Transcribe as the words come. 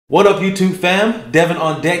What up YouTube fam?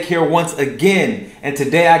 DevanOnDeck here once again, and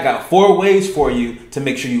today I got 4 ways for you to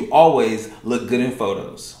make sure you always look good in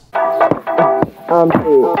photos.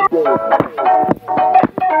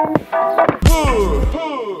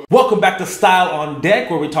 Welcome back to StyleOnDeck,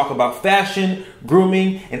 where we talk about fashion,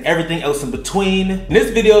 grooming, and everything else in between. And this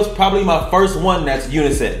video is probably my first one that's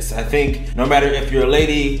unisex. I think no matter if you're a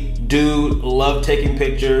lady, dude, love taking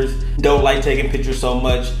pictures, don't like taking pictures so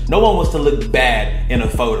much, no one wants to look bad in a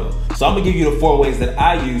photo. So I'm gonna give you the 4 ways that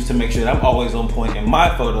I use to make sure that I'm always on point in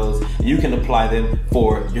my photos, and you can apply them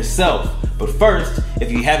for yourself. But first,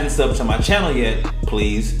 if you haven't subbed to my channel yet,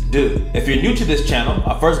 please do. If you're new to this channel,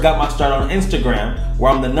 I first got my start on Instagram,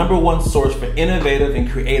 where I'm the #1 source for innovative and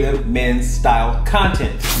creative men's style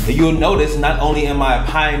content. And you'll notice not only am I a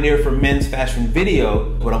pioneer for men's fashion video,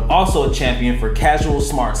 but I'm also a champion for casual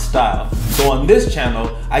smart style. So on this channel,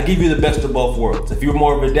 I give you the best of both worlds. If you're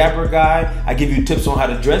more of a dapper guy, I give you tips on how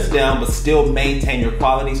to dress down but still maintain your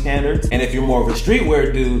quality standards. And if you're more of a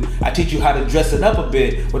streetwear dude, I teach you how to dress it up a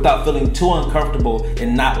bit without feeling too uncomfortable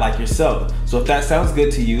and not like yourself. So if that sounds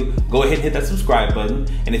good to you, go ahead and hit that subscribe button.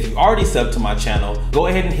 And if you already subbed to my channel, go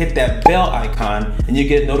ahead and hit that bell icon and you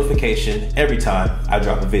get a notification every time I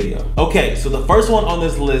drop a video. Okay, so the first one on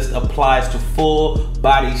this list applies to full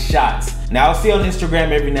body shots. Now I'll see on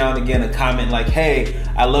Instagram every now and again a comment like, hey,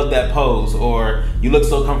 I love that pose, or you look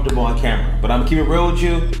so comfortable on camera. But I'm gonna keep it real with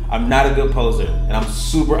you, I'm not a good poser, and I'm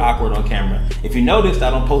super awkward on camera. If you noticed,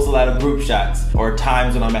 I don't post a lot of group shots or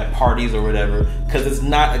times when I'm at parties or whatever, because it's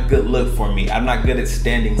not a good look for me. I'm not good at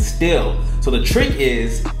standing still. So the trick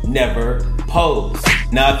is never pose.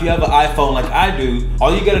 Now, if you have an iPhone like I do,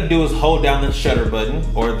 all you gotta do is hold down the shutter button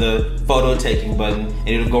or the photo taking button, and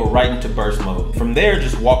it'll go right into burst mode. From there,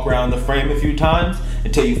 just walk around the frame a few times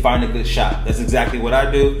until you find a good shot. That's exactly what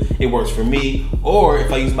I do. It works for me. Or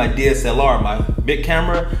if I use my DSLR, my big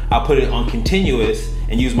camera, I'll put it on continuous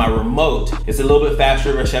and use my remote. It's a little bit faster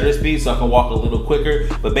of a shutter speed, so I can walk a little quicker,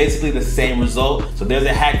 but basically the same result. So there's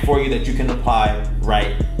a hack for you that you can apply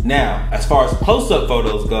right now. As far as close-up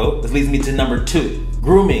photos go, this leads me to number 2.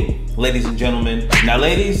 Grooming, ladies and gentlemen. Now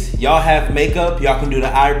ladies, y'all have makeup, y'all can do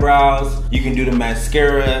the eyebrows, you can do the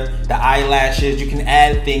mascara, the eyelashes, you can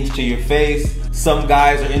add things to your face. Some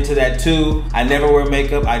guys are into that too. I never wear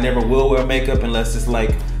makeup, I never will wear makeup unless it's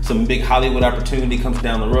like some big Hollywood opportunity comes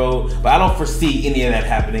down the road, but I don't foresee any of that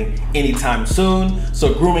happening anytime soon.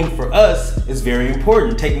 So grooming for us is very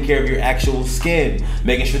important, taking care of your actual skin,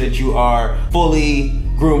 making sure that you are fully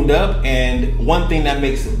groomed up. And one thing that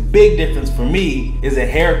makes a big difference for me is a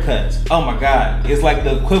haircut. Oh my God, it's like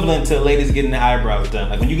the equivalent to ladies getting their eyebrows done.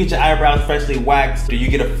 Like when you get your eyebrows freshly waxed or you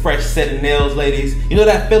get a fresh set of nails, ladies, you know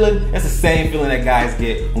that feeling? That's the same feeling that guys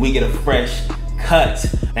get when we get a fresh cut.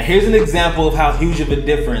 Now here's an example of how huge of a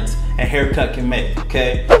difference a haircut can make,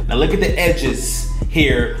 okay? Now look at the edges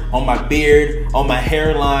here on my beard, on my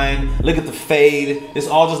hairline. Look at the fade. This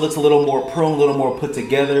all just looks a little more pruned, a little more put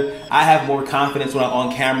together. I have more confidence when I'm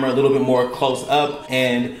on camera, a little bit more close up,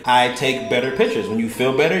 and I take better pictures. When you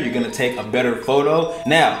feel better, you're gonna take a better photo.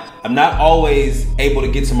 Now, I'm not always able to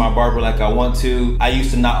get to my barber like I want to. I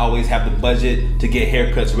used to not always have the budget to get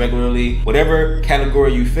haircuts regularly. Whatever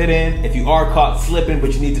category you fit in, if you are caught slipping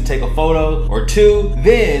but you need to take a photo or two,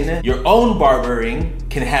 then your own barbering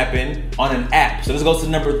can happen on an app. So this goes to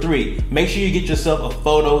number 3. Make sure you get yourself a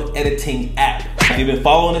photo editing app. If you've been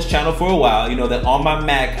following this channel for a while, you know that on my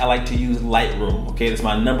Mac, I like to use Lightroom, okay? That's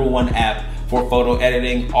my #1 app for photo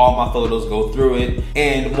editing. All my photos go through it.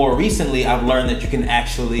 And more recently, I've learned that you can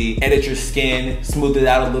actually edit your skin, smooth it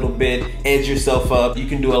out a little bit, edge yourself up. You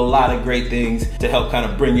can do a lot of great things to help kind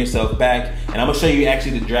of bring yourself back. And I'm gonna show you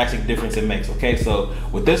actually the drastic difference it makes, okay? So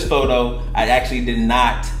with this photo, I actually did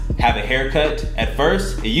not have a haircut at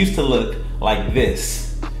first. It used to look like this.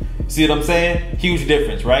 See what I'm saying? Huge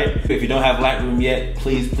difference, right? If you don't have Lightroom yet,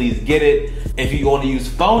 please get it. If you want to use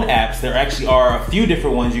phone apps, there actually are a few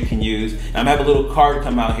different ones you can use. And I'm gonna have a little card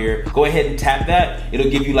come out here. Go ahead and tap that. It'll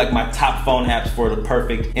give you like my top phone apps for the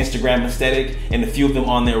perfect Instagram aesthetic. And a few of them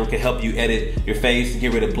on there can help you edit your face,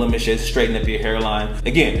 get rid of blemishes, straighten up your hairline.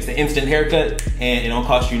 Again, it's an instant haircut and it don't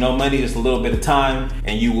cost you no money, just a little bit of time,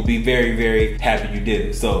 and you will be very, very happy you did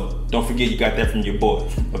it. So don't forget you got that from your boy,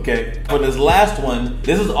 okay? For this last one,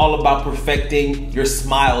 this is all about perfecting your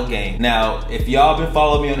smile game. Now, if y'all been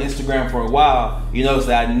following me on Instagram for a while, you notice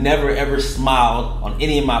that I never ever smiled on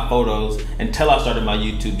any of my photos until I started my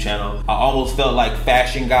YouTube channel. I almost felt like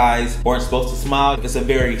fashion guys weren't supposed to smile. It's a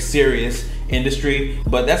very serious industry,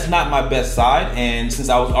 but that's not my best side. And since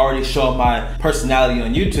I was already showing my personality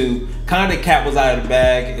on YouTube, kind of the cat was out of the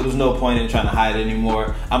bag. It was no point in trying to hide it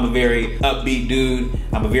anymore. I'm a very upbeat dude.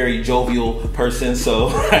 I'm a very jovial person, so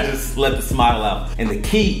I just let the smile out. And the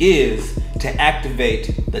key is to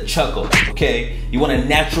activate the chuckle, okay? You want a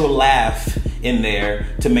natural laugh in there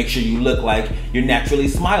to make sure you look like you're naturally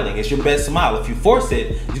smiling. It's your best smile. If you force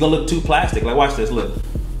it, it's gonna look too plastic. Like, watch this, look.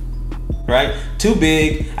 Right? Too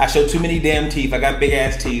big, I show too many damn teeth, I got big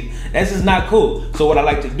ass teeth. That's just not cool. So what I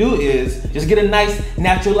like to do is just get a nice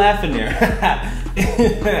natural laugh in there.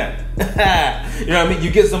 You know what I mean?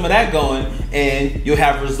 You get some of that going and you'll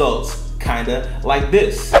have results kinda like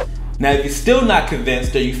this. Now, if you're still not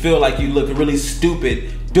convinced or you feel like you look really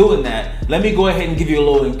stupid doing that, let me go ahead and give you a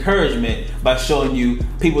little encouragement by showing you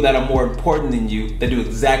people that are more important than you that do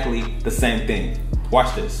exactly the same thing.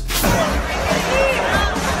 Watch this.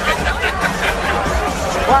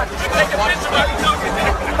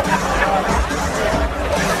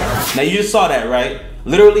 Now you just saw that, right?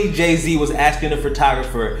 Literally, Jay-Z was asking the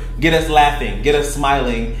photographer, get us laughing, get us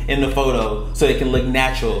smiling in the photo so it can look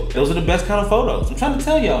natural. Those are the best kind of photos. I'm trying to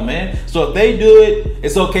tell y'all, man. So if they do it,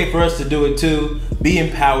 it's okay for us to do it too. Be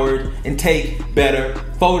empowered and take better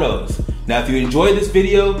photos. Now, if you enjoyed this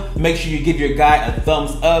video, make sure you give your guy a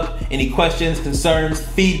thumbs up. Any questions, concerns,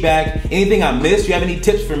 feedback, anything I missed, you have any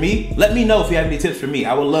tips for me? Let me know if you have any tips for me.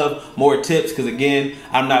 I would love more tips because, again,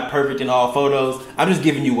 I'm not perfect in all photos. I'm just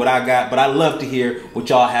giving you what I got, but I love to hear what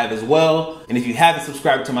y'all have as well. And if you haven't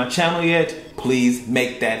subscribed to my channel yet, please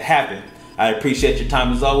make that happen. I appreciate your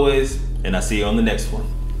time as always, and I'll see you on the next one.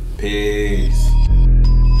 Peace.